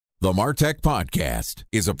The MarTech Podcast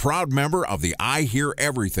is a proud member of the I Hear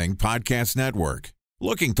Everything Podcast Network.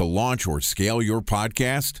 Looking to launch or scale your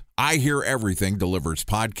podcast? I Hear Everything delivers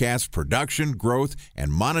podcast production, growth,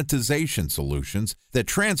 and monetization solutions that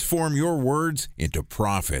transform your words into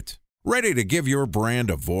profit. Ready to give your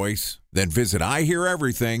brand a voice? Then visit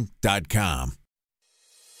iheareverything.com.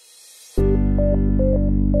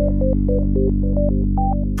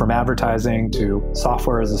 From advertising to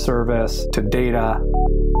software as a service to data.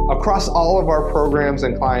 Across all of our programs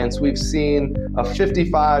and clients, we've seen a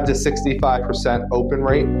 55 to 65% open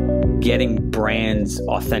rate. Getting brands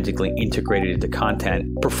authentically integrated into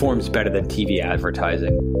content performs better than TV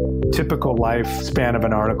advertising. Typical lifespan of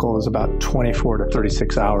an article is about 24 to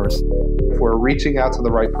 36 hours. If we're reaching out to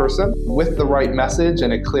the right person with the right message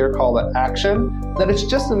and a clear call to action, then it's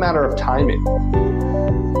just a matter of timing.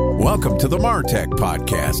 Welcome to the MarTech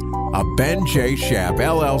Podcast, a Ben J. Schaap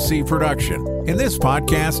LLC production. In this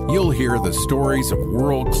podcast, you'll hear the stories of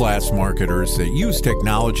world-class marketers that use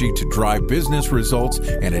technology to drive business results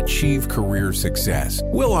and achieve career success.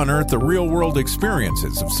 We'll unearth the real-world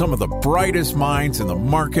experiences of some of the brightest minds in the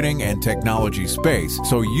marketing and technology space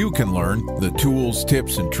so you can learn the tools,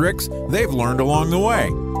 tips, and tricks they've learned along the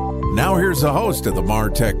way. Now here's the host of the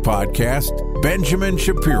MarTech Podcast, Benjamin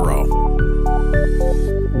Shapiro.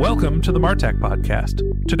 Welcome to the MarTech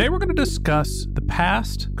Podcast. Today we're going to discuss the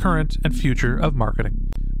past, current, and future of marketing.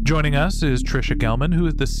 Joining us is Tricia Gellman, who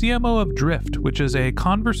is the CMO of Drift, which is a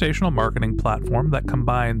conversational marketing platform that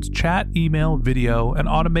combines chat, email, video, and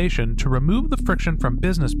automation to remove the friction from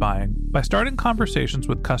business buying by starting conversations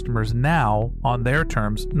with customers now on their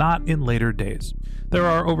terms, not in later days. There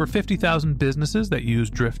are over 50,000 businesses that use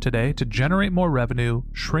Drift today to generate more revenue,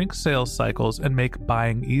 shrink sales cycles, and make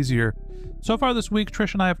buying easier. So far this week,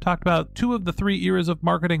 Trish and I have talked about two of the three eras of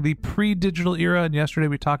marketing, the pre-digital era, and yesterday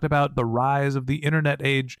we talked about the rise of the internet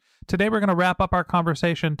age. Today we're going to wrap up our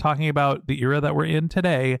conversation talking about the era that we're in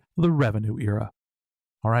today, the revenue era.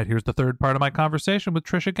 All right, here's the third part of my conversation with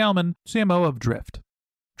Tricia Gellman, CMO of Drift.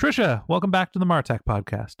 Tricia, welcome back to the MarTech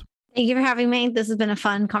Podcast. Thank you for having me. This has been a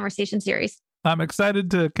fun conversation series. I'm excited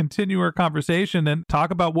to continue our conversation and talk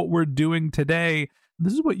about what we're doing today.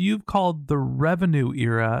 This is what you've called the revenue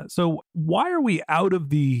era. So why are we out of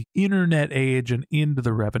the internet age and into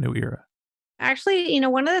the revenue era? Actually,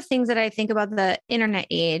 one of the things that I think about the internet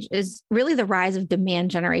age is really the rise of demand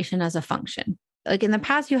generation as a function. Like in the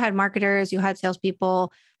past, you had marketers, you had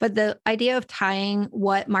salespeople, but the idea of tying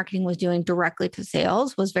what marketing was doing directly to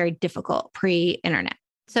sales was very difficult pre-internet.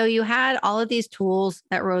 So you had all of these tools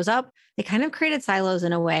that rose up. They kind of created silos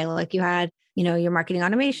in a way. Like you had your marketing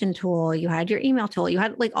automation tool, you had your email tool, you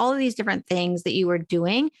had like all of these different things that you were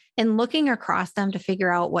doing, and looking across them to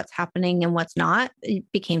figure out what's happening and what's not, it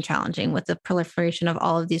became challenging with the proliferation of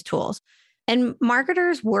all of these tools. And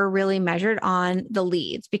marketers were really measured on the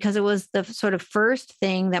leads because it was the sort of first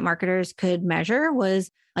thing that marketers could measure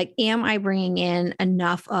was like, am I bringing in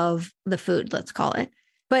enough of the food, let's call it.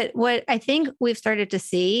 But what I think we've started to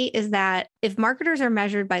see is that if marketers are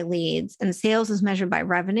measured by leads and sales is measured by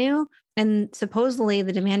revenue, and supposedly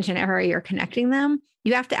the demand gen era, you're connecting them,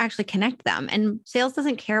 you have to actually connect them. And sales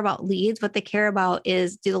doesn't care about leads. What they care about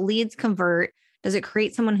is, do the leads convert? Does it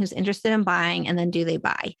create someone who's interested in buying? And then do they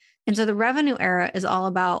buy? And so the revenue era is all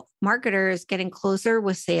about marketers getting closer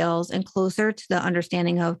with sales and closer to the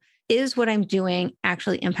understanding of, is what I'm doing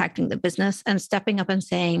actually impacting the business, and stepping up and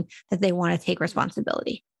saying that they want to take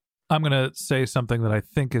responsibility. I'm going to say something that I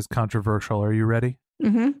think is controversial. Are you ready?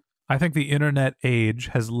 Mm-hmm. I think the internet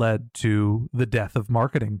age has led to the death of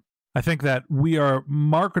marketing. I think that we are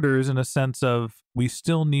marketers in a sense of we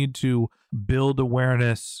still need to build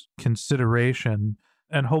awareness, consideration,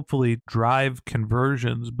 and hopefully drive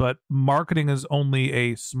conversions. But marketing is only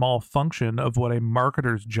a small function of what a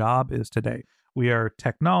marketer's job is today. We are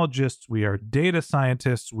technologists, we are data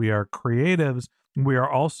scientists, we are creatives. We are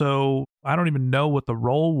also, I don't even know what the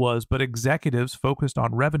role was, but executives focused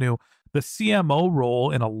on revenue. The CMO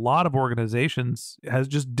role in a lot of organizations has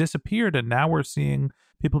just disappeared. And now we're seeing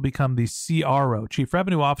people become the CRO, Chief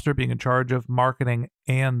Revenue Officer, being in charge of marketing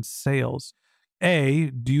and sales.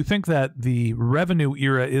 A, do you think that the revenue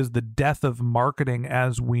era is the death of marketing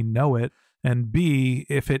as we know it? And B,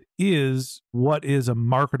 if it is, what is a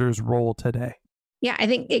marketer's role today? Yeah, I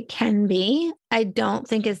think it can be. I don't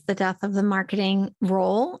think it's the death of the marketing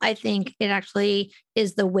role. I think it actually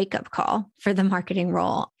is the wake-up call for the marketing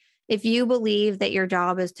role. If you believe that your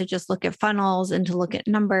job is to just look at funnels and to look at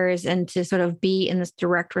numbers and to sort of be in this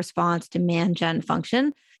direct response demand gen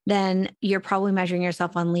function, then you're probably measuring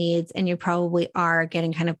yourself on leads and you probably are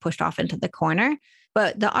getting kind of pushed off into the corner.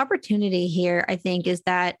 But the opportunity here, I think, is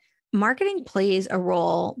that marketing plays a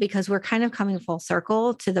role because we're kind of coming full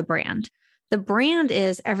circle to the brand. The brand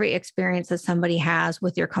is every experience that somebody has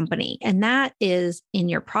with your company. And that is in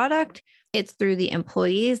your product. It's through the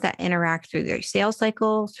employees that interact through their sales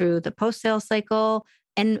cycle, through the post-sales cycle.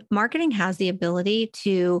 And marketing has the ability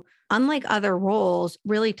to, unlike other roles,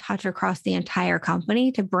 really touch across the entire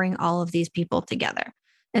company to bring all of these people together.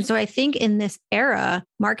 And so I think in this era,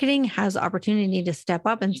 marketing has the opportunity to step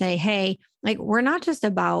up and say, hey, like, we're not just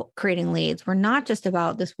about creating leads. We're not just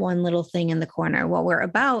about this one little thing in the corner. What we're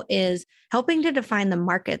about is helping to define the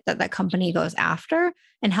market that that company goes after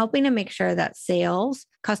and helping to make sure that sales,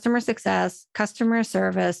 customer success, customer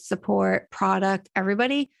service, support, product,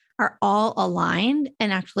 everybody are all aligned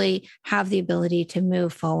and actually have the ability to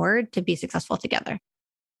move forward to be successful together.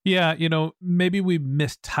 Yeah, maybe we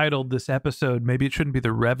mistitled this episode. Maybe it shouldn't be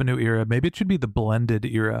the revenue era. Maybe it should be the blended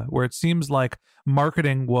era, where it seems like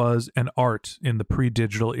marketing was an art in the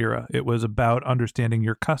pre-digital era. It was about understanding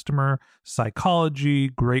your customer, psychology,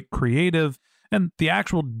 great creative, and the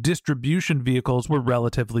actual distribution vehicles were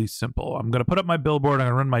relatively simple. I'm going to put up my billboard, I'm going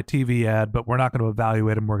to run my TV ad, but we're not going to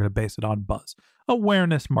evaluate them. We're going to base it on buzz.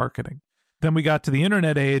 Awareness marketing. Then we got to the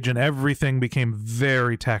internet age and everything became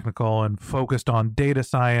very technical and focused on data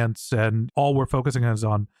science, and all we're focusing on is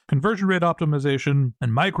on conversion rate optimization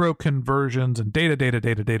and micro conversions and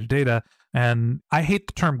data. And I hate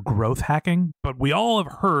the term growth hacking, but we all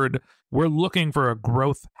have heard we're looking for a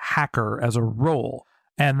growth hacker as a role.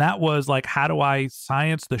 And that was like, how do I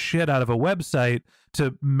science the shit out of a website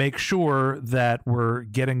to make sure that we're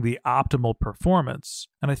getting the optimal performance?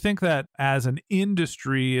 And I think that as an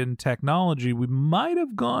industry in technology, we might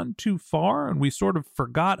have gone too far and we sort of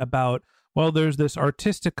forgot about, well, there's this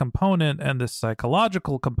artistic component and this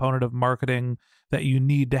psychological component of marketing that you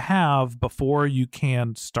need to have before you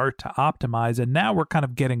can start to optimize. And now we're kind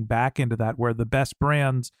of getting back into that, where the best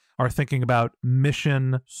brands are thinking about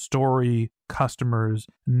mission, story, customers,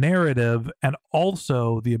 narrative, and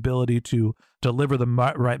also the ability to deliver the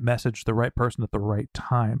right message to the right person at the right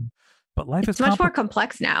time. But life is much more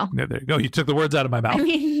complex now. Yeah, there you go. You took the words out of my mouth. I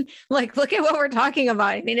mean, like, look at what we're talking about.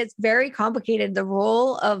 I mean, it's very complicated. The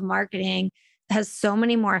role of marketing has so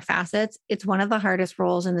many more facets. It's one of the hardest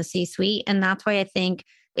roles in the C-suite. And that's why I think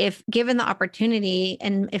if given the opportunity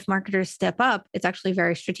and if marketers step up, it's actually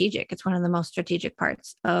very strategic. It's one of the most strategic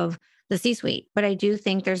parts of the C-suite. But I do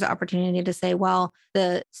think there's an opportunity to say, well,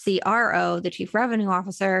 the CRO, the chief revenue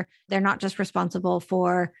officer, they're not just responsible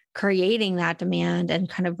for creating that demand and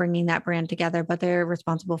kind of bringing that brand together, but they're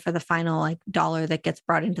responsible for the final dollar that gets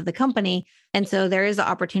brought into the company. And so there is an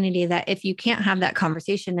opportunity that if you can't have that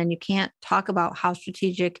conversation and you can't talk about how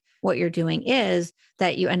strategic what you're doing is,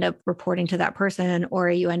 that you end up reporting to that person, or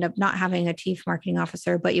you end up not having a chief marketing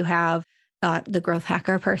officer, but you have the growth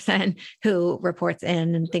hacker person who reports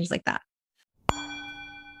in and things like that.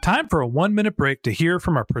 Time for a 1-minute break to hear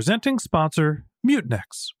from our presenting sponsor,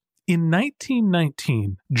 Mutinex. In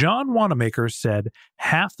 1919, John Wanamaker said,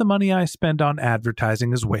 "Half the money I spend on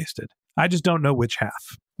advertising is wasted. I just don't know which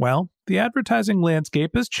half." Well, the advertising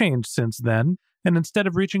landscape has changed since then, and instead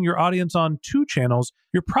of reaching your audience on 2 channels,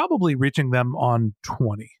 you're probably reaching them on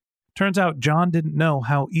 20. Turns out John didn't know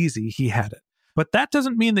how easy he had it. But that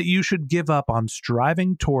doesn't mean that you should give up on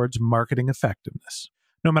striving towards marketing effectiveness.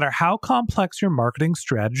 No matter how complex your marketing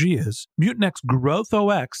strategy is, Mutinex Growth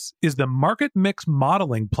OX is the market mix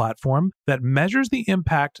modeling platform that measures the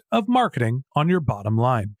impact of marketing on your bottom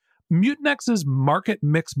line. Mutinex's market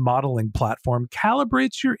mix modeling platform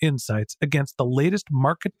calibrates your insights against the latest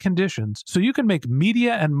market conditions so you can make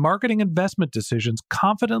media and marketing investment decisions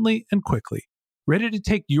confidently and quickly. Ready to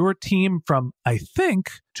take your team from I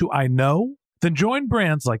think to I know? Then join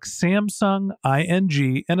brands like Samsung,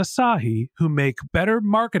 ING, and Asahi who make better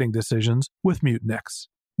marketing decisions with Mutinex.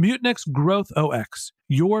 Mutinex Growth OX.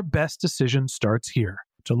 Your best decision starts here.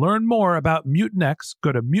 To learn more about Mutinex,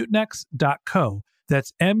 go to mutinex.co.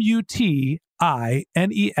 That's MUTINEX.co.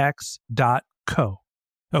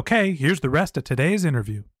 Okay, here's the rest of today's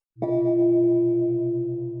interview.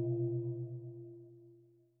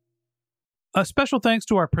 A special thanks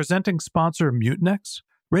to our presenting sponsor, Mutinex.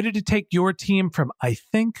 Ready to take your team from I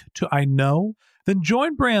think to I know? Then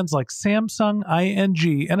join brands like Samsung,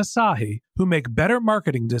 ING, and Asahi who make better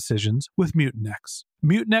marketing decisions with Mutinex.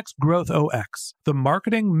 Mutinex Growth OX, the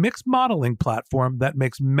marketing mix modeling platform that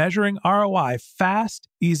makes measuring ROI fast,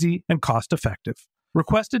 easy, and cost-effective.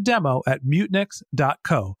 Request a demo at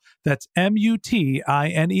mutinex.co. That's MUTINEX.co.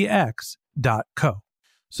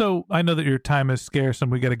 So I know that your time is scarce and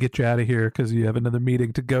we got to get you out of here because you have another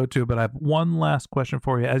meeting to go to, but I have one last question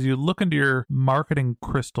for you. As you look into your marketing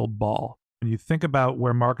crystal ball, When you think about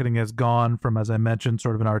where marketing has gone from, as I mentioned,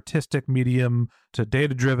 sort of an artistic medium to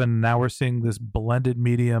data-driven, now we're seeing this blended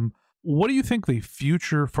medium. What do you think the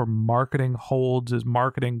future for marketing holds? Is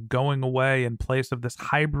marketing going away in place of this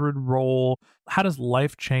hybrid role? How does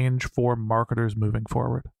life change for marketers moving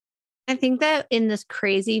forward? I think that in this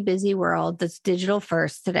crazy busy world that's digital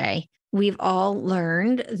first today, we've all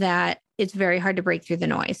learned that it's very hard to break through the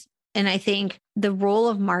noise. And I think the role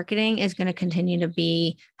of marketing is going to continue to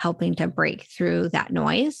be helping to break through that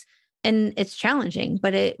noise. And it's challenging,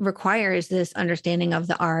 but it requires this understanding of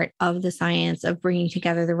the art, of the science, of bringing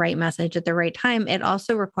together the right message at the right time. It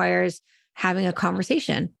also requires having a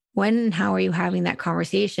conversation. When and how are you having that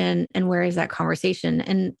conversation? And where is that conversation?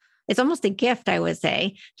 And it's almost a gift, I would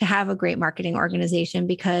say, to have a great marketing organization,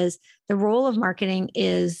 because the role of marketing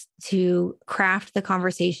is to craft the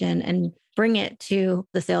conversation and bring it to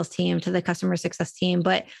the sales team, to the customer success team.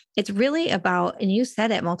 But it's really about, and you said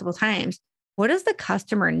it multiple times, what does the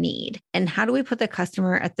customer need? And how do we put the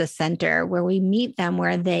customer at the center where we meet them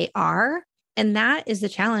where they are? And that is the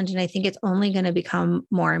challenge. And I think it's only going to become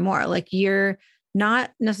more and more. Like, you're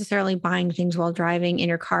not necessarily buying things while driving in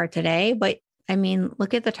your car today, but I mean,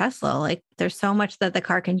 look at the Tesla. Like, there's so much that the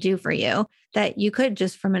car can do for you that you could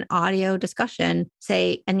just from an audio discussion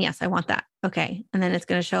say, and yes, I want that. Okay. And then it's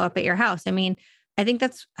going to show up at your house. I mean, I think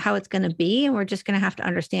that's how it's going to be. And we're just going to have to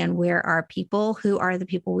understand where are people, who are the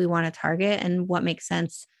people we want to target, and what makes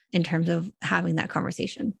sense in terms of having that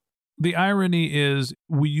conversation. The irony is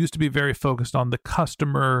we used to be very focused on the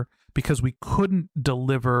customer because we couldn't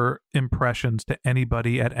deliver impressions to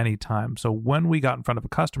anybody at any time. So when we got in front of a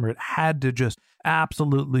customer, it had to just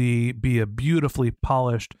absolutely be a beautifully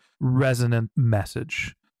polished, resonant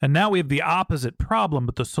message. And now we have the opposite problem,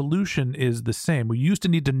 but the solution is the same. We used to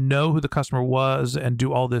need to know who the customer was and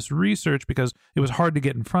do all this research because it was hard to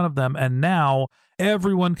get in front of them. And now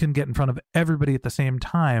everyone can get in front of everybody at the same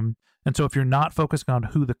time. And so if you're not focusing on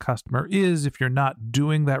who the customer is, if you're not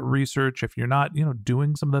doing that research, if you're not,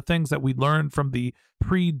 doing some of the things that we learned from the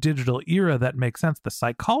pre-digital era that make sense, the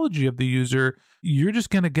psychology of the user, you're just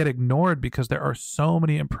going to get ignored because there are so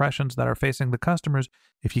many impressions that are facing the customers.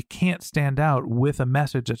 If you can't stand out with a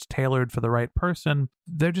message that's tailored for the right person,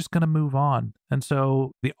 they're just going to move on. And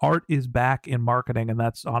so the art is back in marketing. And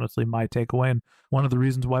that's honestly my takeaway. And one of the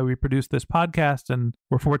reasons why we produce this podcast, and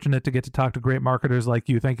we're fortunate to get to talk to great marketers like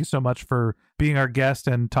you. Thank you so much for being our guest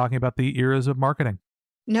and talking about the eras of marketing.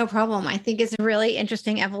 No problem. I think it's a really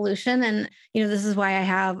interesting evolution. And, this is why I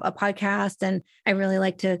have a podcast, and I really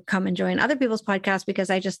like to come and join other people's podcasts,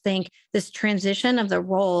 because I just think this transition of the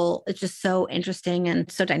role is just so interesting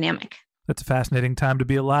and so dynamic. It's a fascinating time to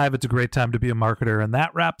be alive. It's a great time to be a marketer. And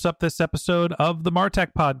that wraps up this episode of the MarTech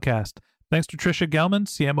Podcast. Thanks to Tricia Gellman,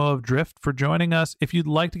 CMO of Drift, for joining us. If you'd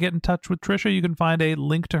like to get in touch with Tricia, you can find a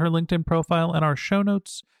link to her LinkedIn profile in our show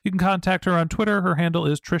notes. You can contact her on Twitter. Her handle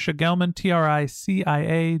is Tricia Gellman,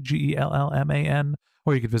 TriciaGellman,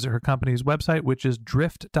 or you can visit her company's website, which is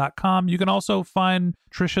drift.com. You can also find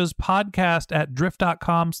Tricia's podcast at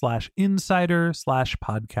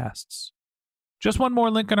drift.com/insider/podcasts. Just one more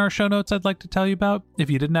link in our show notes I'd like to tell you about. If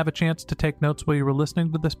you didn't have a chance to take notes while you were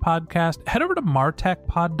listening to this podcast, head over to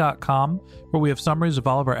martechpod.com, where we have summaries of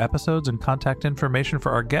all of our episodes and contact information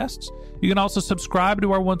for our guests. You can also subscribe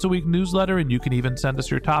to our once-a-week newsletter, and you can even send us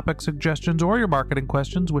your topic suggestions or your marketing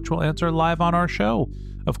questions, which we'll answer live on our show.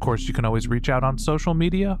 Of course, you can always reach out on social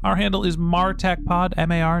media. Our handle is MarTechPod,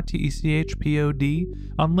 MarTechPod,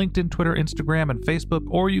 on LinkedIn, Twitter, Instagram, and Facebook,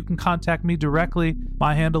 or you can contact me directly.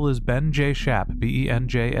 My handle is Ben J. Shap,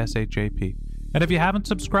 BenJShap. And if you haven't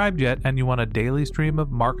subscribed yet and you want a daily stream of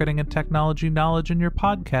marketing and technology knowledge in your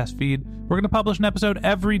podcast feed, we're going to publish an episode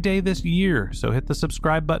every day this year. So hit the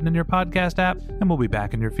subscribe button in your podcast app, and we'll be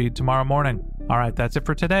back in your feed tomorrow morning. All right, that's it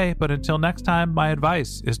for today. But until next time, my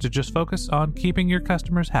advice is to just focus on keeping your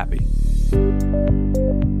customers happy.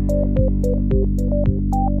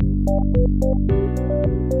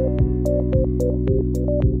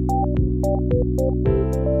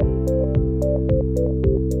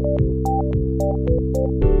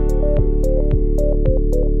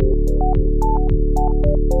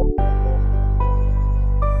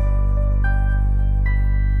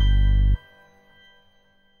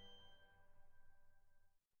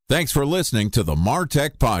 Thanks for listening to the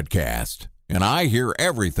MarTech Podcast, an I Hear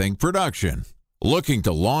Everything production. Looking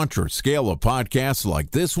to launch or scale a podcast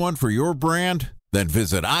like this one for your brand? Then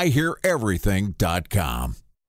visit iheareverything.com.